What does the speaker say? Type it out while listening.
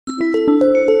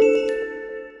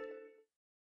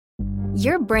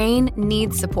Your brain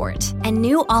needs support, and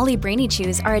new Ollie Brainy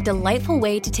Chews are a delightful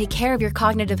way to take care of your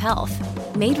cognitive health.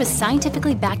 Made with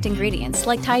scientifically backed ingredients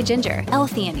like Thai ginger,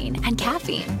 L-theanine, and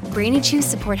caffeine, Brainy Chews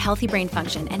support healthy brain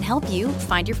function and help you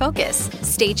find your focus,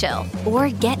 stay chill, or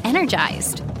get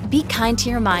energized. Be kind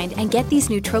to your mind and get these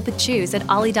nootropic chews at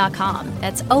ollie.com.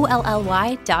 That's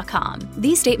OLLY.com.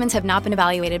 These statements have not been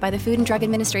evaluated by the Food and Drug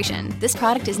Administration. This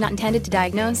product is not intended to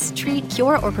diagnose, treat,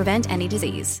 cure, or prevent any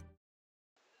disease.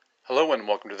 Hello and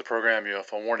welcome to the program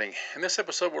UFO Warning. In this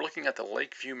episode, we're looking at the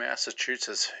Lakeview,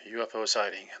 Massachusetts UFO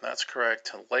sighting. That's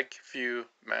correct, Lakeview,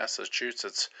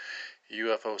 Massachusetts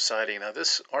UFO sighting. Now,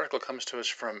 this article comes to us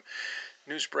from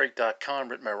Newsbreak.com,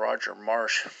 written by Roger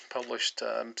Marsh, published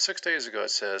 6 days ago.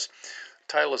 It says,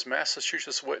 title is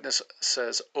Massachusetts Witness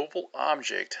Says Oval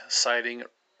Object Sighting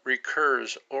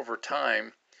Recurs Over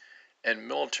Time and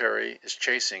Military is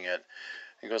Chasing It.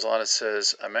 It goes on, it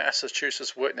says, a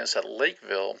Massachusetts witness at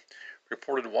Lakeville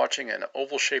reported watching an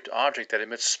oval-shaped object that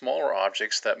emits smaller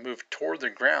objects that move toward the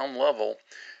ground level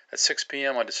at 6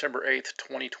 p.m. on December 8,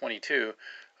 2022,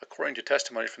 according to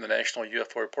testimony from the National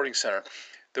UFO Reporting Center.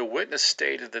 The witness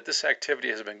stated that this activity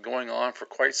has been going on for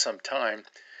quite some time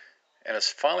and has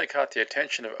finally caught the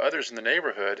attention of others in the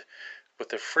neighborhood, with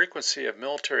the frequency of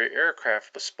military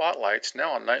aircraft with spotlights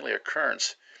now a nightly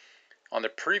occurrence. On the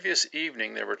previous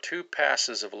evening, there were 2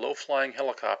 passes of low-flying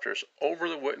helicopters over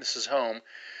the witness's home,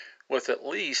 with at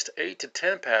least 8 to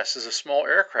 10 passes of small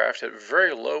aircraft at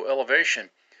very low elevation.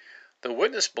 The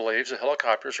witness believes the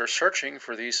helicopters are searching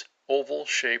for these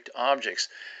oval-shaped objects.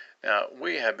 Now,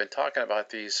 we have been talking about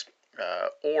these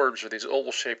orbs or these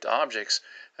oval-shaped objects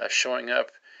showing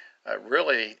up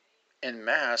really en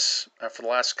masse for the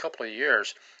last couple of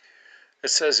years. It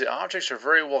says the objects are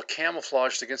very well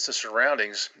camouflaged against the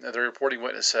surroundings. The reporting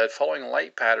witness said, following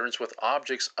light patterns with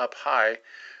objects up high,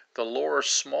 the lower,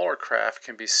 smaller craft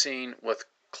can be seen with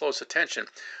close attention.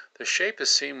 The shape is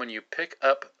seen when you pick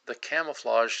up the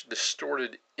camouflage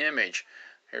distorted image.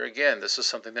 Here again, this is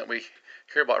something that we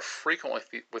hear about frequently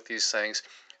with these things,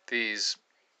 these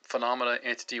phenomena,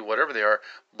 entity, whatever they are,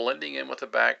 blending in with the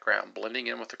background, blending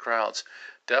in with the crowds.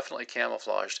 Definitely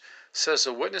camouflaged. Says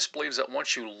the witness believes that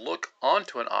once you look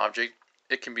onto an object,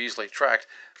 it can be easily tracked.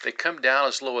 They come down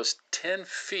as low as 10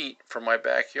 feet from my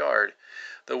backyard.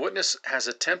 The witness has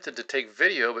attempted to take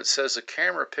video, but says the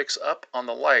camera picks up on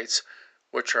the lights,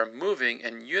 which are moving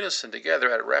in unison together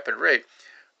at a rapid rate,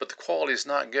 but the quality is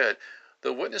not good.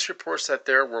 The witness reports that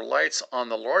there were lights on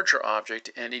the larger object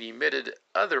and it emitted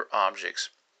other objects.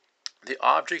 The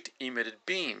object emitted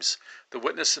beams. The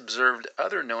witness observed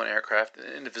other known aircraft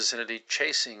in the vicinity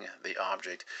chasing the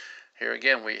object. Here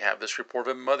again, we have this report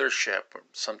of a mothership.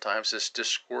 Sometimes it's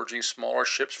disgorging smaller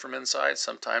ships from inside.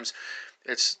 Sometimes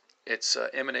it's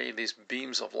emanating these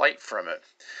beams of light from it.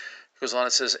 It goes on,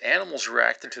 it says, animals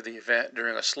reacted to the event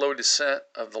during a slow descent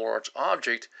of the large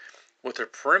object, with their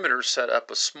perimeter set up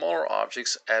with smaller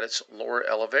objects at its lower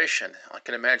elevation. I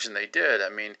can imagine they did. I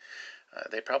mean,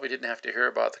 they probably didn't have to hear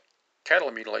about the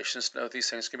cattle mutilations to know these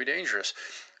things can be dangerous.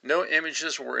 No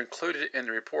images were included in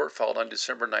the report filed on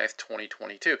December 9th,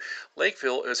 2022.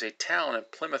 Lakeville is a town in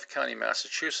Plymouth County,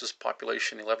 Massachusetts,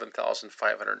 population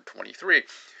 11,523.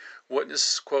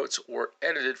 Witness quotes were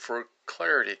edited for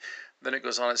clarity. Then it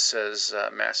goes on, it says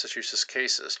Massachusetts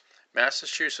cases.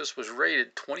 Massachusetts was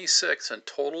rated 26th in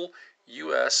total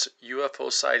U.S.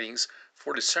 UFO sightings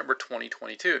for December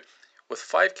 2022, with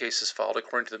 5 cases filed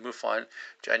according to the MUFON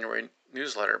January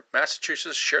newsletter.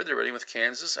 Massachusetts shared the rating with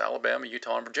Kansas, Alabama,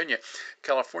 Utah, and Virginia.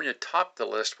 California topped the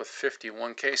list with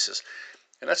 51 cases.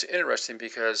 And that's interesting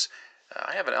because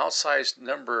I have an outsized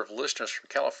number of listeners from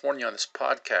California on this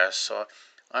podcast, so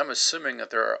I'm assuming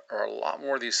that there are a lot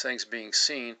more of these things being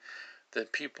seen than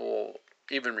people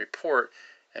even report.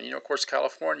 And, of course,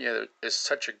 California is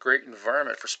such a great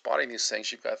environment for spotting these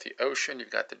things. You've got the ocean, you've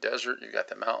got the desert, you've got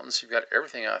the mountains, you've got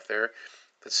everything out there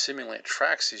that seemingly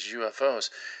attracts these UFOs.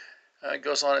 It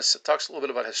goes on, it talks a little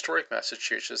bit about historic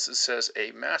Massachusetts. It says,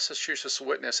 a Massachusetts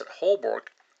witness at Holbrook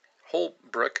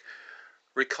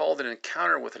recalled an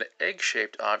encounter with an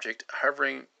egg-shaped object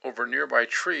hovering over nearby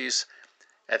trees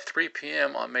at 3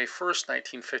 p.m. on May 1st,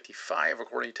 1955,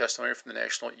 according to testimony from the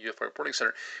National UFO Reporting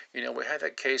Center. We had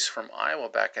that case from Iowa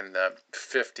back in the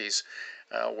 50s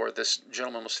where this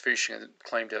gentleman was fishing and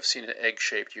claimed to have seen an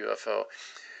egg-shaped UFO.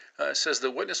 It says the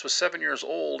witness was 7 years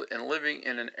old and living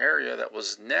in an area that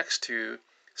was next to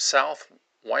South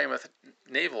Weymouth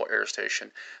Naval Air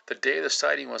Station. The day of the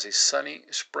sighting was a sunny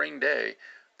spring day.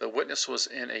 The witness was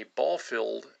in a ball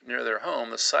field near their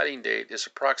home. The sighting date is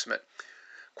approximate.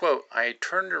 Quote, I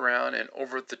turned around and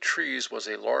over the trees was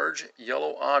a large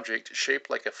yellow object shaped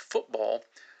like a football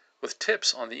with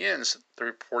tips on the ends, the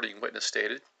reporting witness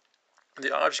stated.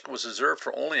 The object was observed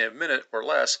for only a minute or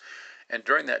less, and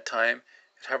during that time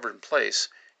it hovered in place.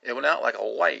 It went out like a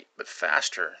light, but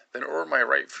faster. Then over my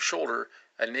right shoulder,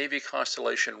 a Navy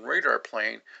Constellation radar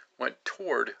plane went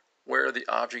toward where the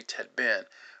object had been.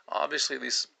 Obviously,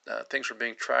 these things were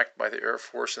being tracked by the Air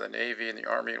Force and the Navy and the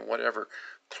Army and whatever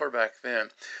clear back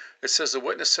then. It says the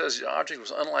witness says the object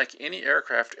was unlike any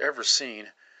aircraft ever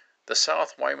seen. The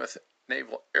South Weymouth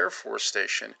Naval Air Force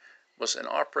Station was an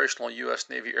operational U.S.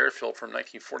 Navy airfield from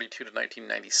 1942 to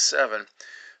 1997.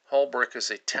 Holbrook is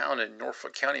a town in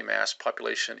Norfolk County, Mass.,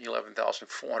 population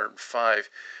 11,405.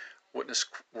 Witness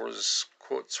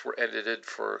quotes were edited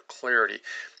for clarity.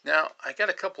 Now, I got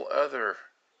a couple other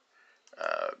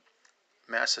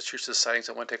Massachusetts sightings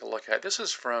I want to take a look at. This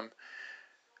is from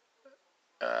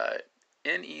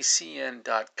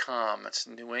NECN.com. It's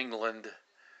New England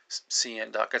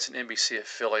CN.com. It's an NBC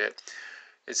affiliate.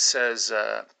 It says,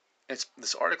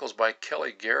 this article is by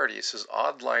Kelly Garrity. It says,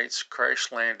 Odd Lights,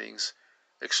 Crash Landings,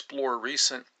 Explore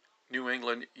Recent New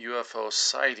England UFO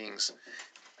Sightings.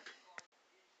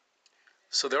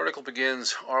 So the article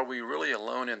begins, are we really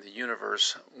alone in the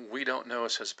universe? We don't know,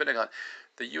 says Pentagon.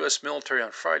 The U.S. military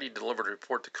on Friday delivered a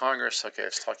report to Congress. Okay,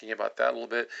 it's talking about that a little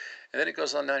bit. And then it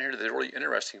goes on down here to the really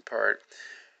interesting part.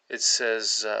 It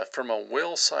says, from a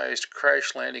whale-sized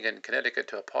crash landing in Connecticut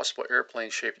to a possible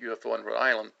airplane-shaped UFO in Rhode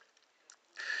Island,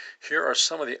 here are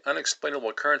some of the unexplainable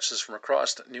occurrences from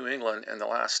across New England in the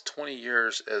last 20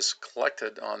 years as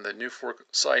collected on the NUFORC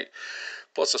site,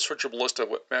 plus a searchable list of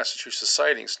Massachusetts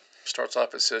sightings. Starts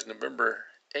off, it says November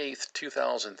 8th,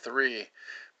 2003,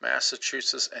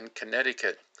 Massachusetts and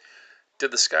Connecticut. Did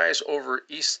the skies over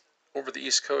the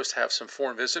East Coast have some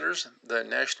foreign visitors? The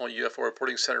National UFO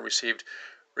Reporting Center received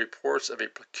reports of a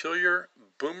peculiar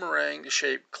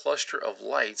boomerang-shaped cluster of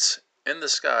lights in the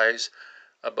skies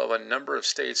above a number of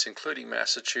states, including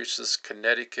Massachusetts,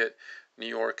 Connecticut, New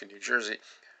York, and New Jersey.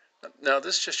 Now,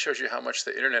 this just shows you how much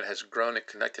the internet has grown and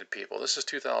connected people. This is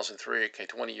 2003, okay,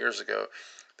 20 years ago.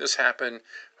 This happened,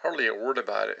 hardly a word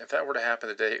about it. If that were to happen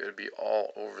today, it would be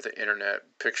all over the internet,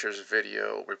 pictures,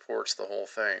 video, reports, the whole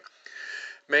thing.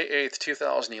 May 8th,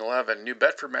 2011, New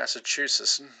Bedford,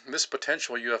 Massachusetts. This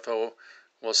potential UFO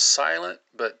was silent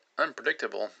but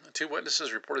unpredictable. Two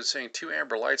witnesses reported seeing two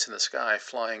amber lights in the sky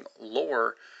flying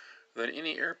lower than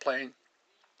any airplane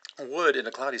would in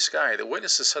a cloudy sky. The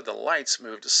witnesses said the lights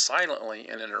moved silently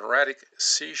in an erratic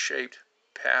C-shaped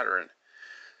pattern.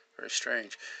 Very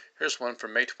strange. Here's one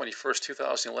from May 21st,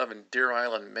 2011, Deer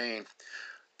Island, Maine.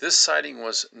 This sighting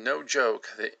was no joke,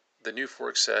 the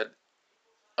NUFORC said.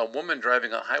 A woman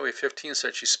driving on Highway 15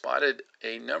 said she spotted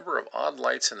a number of odd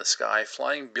lights in the sky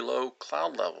flying below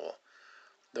cloud level.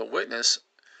 The witness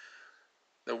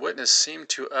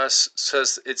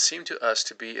says it seemed to us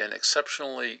to be an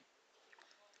exceptionally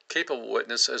capable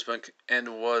witness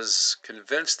and was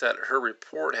convinced that her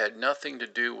report had nothing to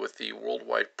do with the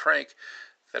worldwide prank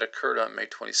that occurred on May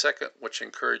 22nd, which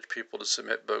encouraged people to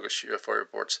submit bogus UFO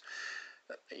reports.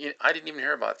 I didn't even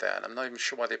hear about that. I'm not even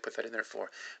sure why they put that in there for.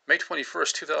 May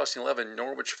 21st, 2011,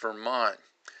 Norwich, Vermont.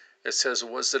 It says,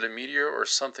 was it a meteor or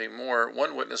something more?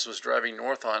 One witness was driving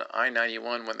north on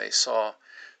I-91 when they saw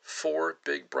four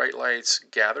big bright lights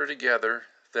gather together,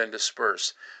 then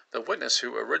disperse. The witness,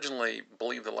 who originally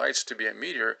believed the lights to be a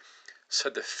meteor,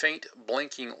 said the faint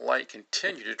blinking light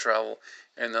continued to travel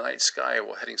in the night sky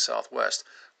while heading southwest.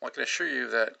 Well, I can assure you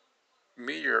that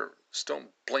meteors don't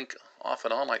blink off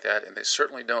and on like that, and they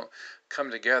certainly don't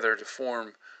come together to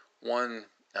form one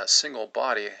single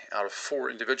body out of four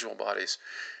individual bodies.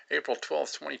 April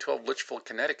 12th, 2012, Litchfield,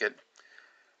 Connecticut.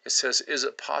 It says, is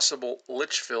it possible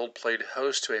Litchfield played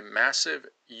host to a massive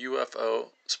UFO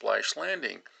splash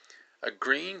landing? A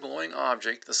green glowing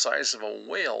object the size of a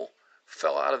whale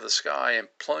fell out of the sky and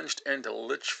plunged into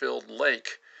Litchfield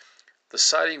Lake. The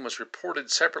sighting was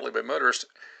reported separately by motorists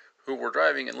who were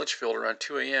driving in Litchfield around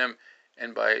 2 a.m.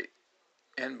 and by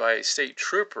a state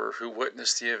trooper who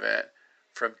witnessed the event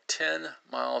from 10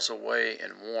 miles away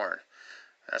in Warren.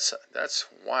 That's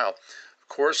wild. Of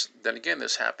course, then again,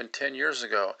 this happened 10 years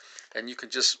ago. And you can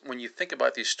just, when you think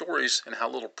about these stories and how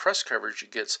little press coverage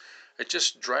it gets, it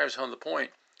just drives home the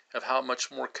point of how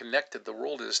much more connected the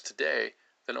world is today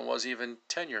than it was even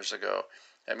 10 years ago.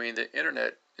 I mean, the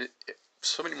internet,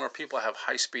 so many more people have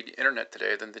high-speed internet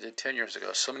today than they did 10 years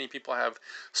ago. So many people have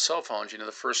cell phones. You know,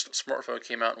 the first smartphone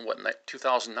came out in,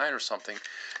 2009 or something.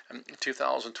 In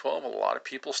 2012, a lot of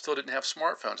people still didn't have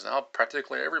smartphones. Now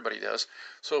practically everybody does.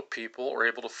 So people are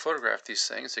able to photograph these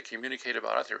things. They communicate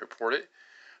about it. They report it.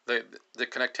 The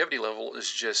connectivity level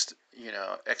is just,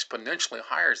 exponentially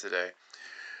higher today.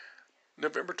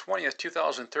 November 20th,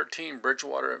 2013,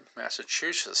 Bridgewater,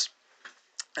 Massachusetts.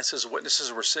 It says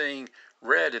witnesses were seeing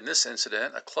red in this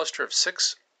incident. A cluster of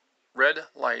 6 red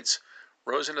lights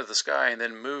rose into the sky and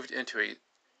then moved into a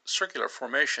circular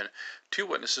formation. 2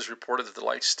 witnesses reported that the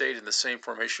lights stayed in the same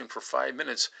formation for 5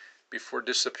 minutes before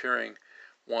disappearing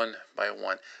one by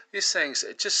one. These things,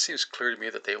 it just seems clear to me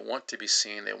that they want to be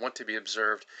seen, they want to be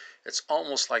observed. It's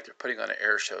almost like they're putting on an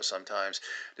air show sometimes.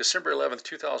 December 11th,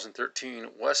 2013,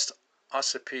 West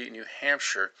Ossipee, New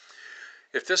Hampshire.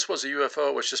 If this was a UFO,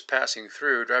 it was just passing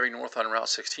through. Driving north on Route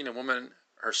 16, a woman,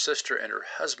 her sister, and her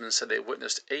husband said they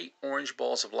witnessed 8 orange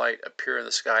balls of light appear in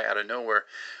the sky out of nowhere.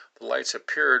 The lights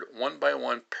appeared one by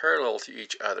one parallel to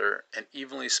each other and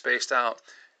evenly spaced out,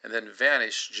 and then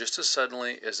vanished just as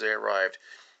suddenly as they arrived.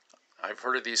 I've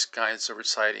heard of these kinds of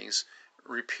sightings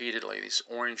repeatedly. These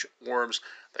orange orbs,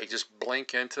 they just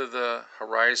blink into the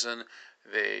horizon.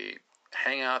 They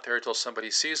hang out there until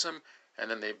somebody sees them, and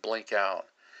then they blink out.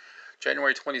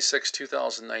 January 26,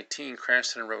 2019,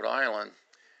 Cranston, Rhode Island.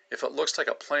 If it looks like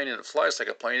a plane and it flies like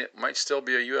a plane, it might still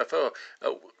be a UFO.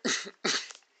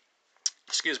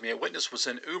 Excuse me. A witness was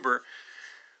in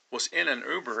an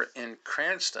Uber in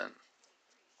Cranston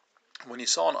when he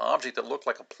saw an object that looked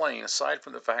like a plane. Aside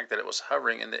from the fact that it was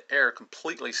hovering in the air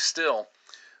completely still,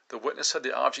 the witness said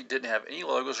the object didn't have any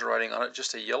logos or writing on it,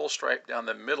 just a yellow stripe down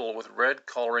the middle with red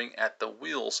coloring at the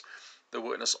wheels. The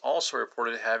witness also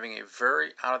reported having a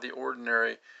very out of the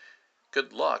ordinary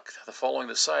good luck following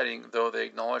the sighting, though they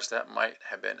acknowledged that might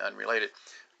have been unrelated.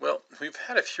 Well, we've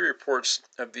had a few reports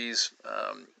of these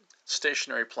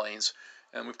stationary planes,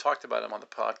 and we've talked about them on the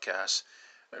podcast.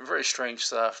 Very strange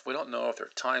stuff. We don't know if they're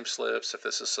time slips, if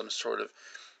this is some sort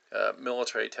of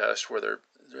military test where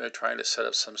they're trying to set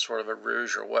up some sort of a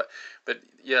ruse or what. But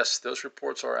yes, those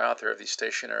reports are out there of these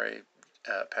stationary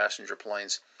passenger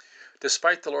planes.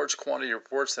 Despite the large quantity of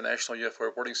reports, the National UFO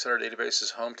Reporting Center database is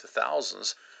home to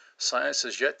thousands. Science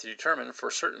has yet to determine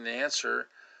for certain the answer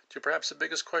to perhaps the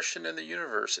biggest question in the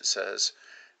universe, it says.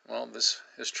 Well, this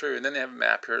is true. And then they have a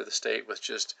map here of the state with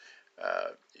just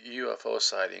UFO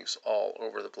sightings all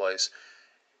over the place.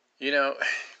 You know,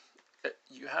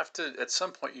 you have to, at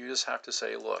some point, you just have to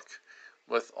say, look,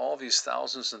 with all these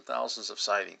thousands and thousands of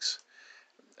sightings,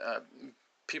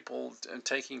 people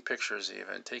taking pictures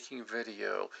even, taking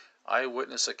video,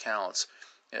 eyewitness accounts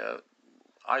of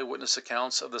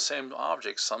the same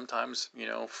objects, sometimes,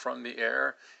 from the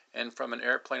air and from an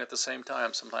airplane at the same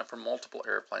time, sometimes from multiple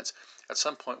airplanes. At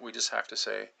some point, we just have to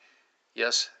say,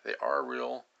 yes, they are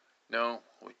real. No,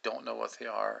 we don't know what they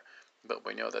are, but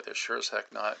we know that they're sure as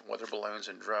heck not weather balloons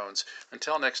and drones.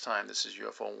 Until next time, this is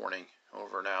UFO Warning,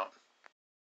 over and out.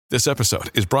 This episode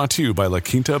is brought to you by La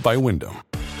Quinta by Wyndham.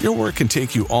 Your work can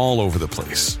take you all over the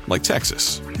place, like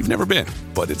Texas. You've never been,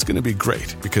 but it's going to be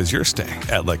great because you're staying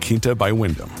at La Quinta by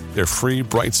Wyndham. Their free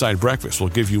Bright Side breakfast will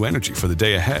give you energy for the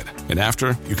day ahead. And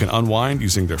after, you can unwind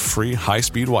using their free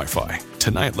high-speed Wi-Fi.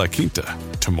 Tonight, La Quinta.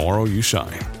 Tomorrow, you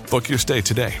shine. Book your stay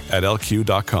today at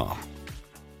lq.com.